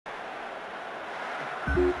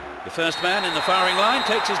The first man in the firing line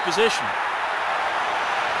takes his position.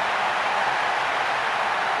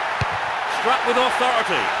 Struck with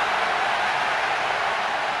authority.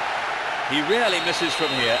 He rarely misses from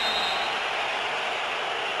here.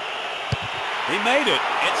 He made it.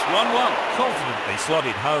 It's 1-1. Confidently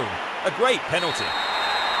slotted home. A great penalty.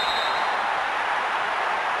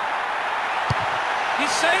 He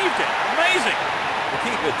saved it. Amazing. The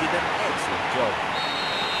keeper did an excellent job.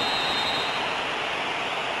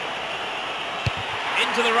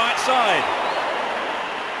 Into the right side.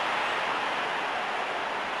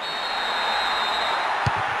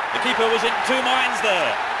 The keeper was in two minds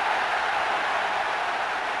there.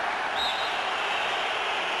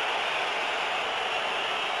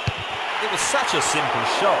 It was such a simple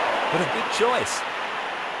shot, but a good choice.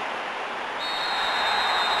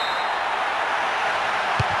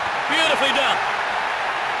 Beautifully done.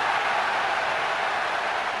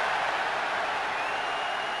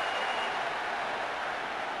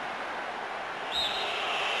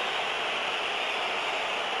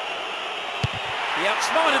 He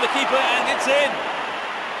outsmarted the keeper and it's in.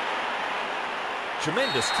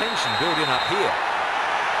 Tremendous tension building up here.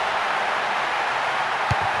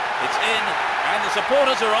 It's in and the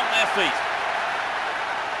supporters are on their feet.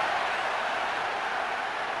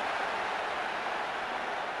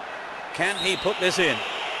 Can he put this in?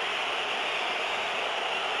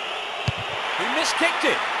 He miskicked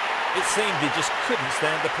it. It seemed he just couldn't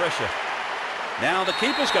stand the pressure. Now the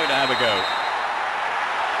keeper's going to have a go.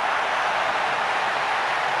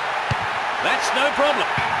 That's no problem.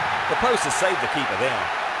 The post has saved the keeper there.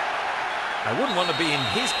 I wouldn't want to be in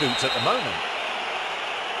his boots at the moment.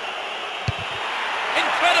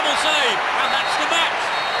 Incredible save, and that's the match.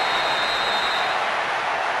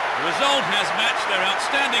 The result has matched their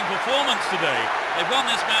outstanding performance today. They've won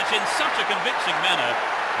this match in such a convincing manner,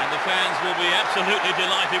 and the fans will be absolutely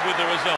delighted with the result.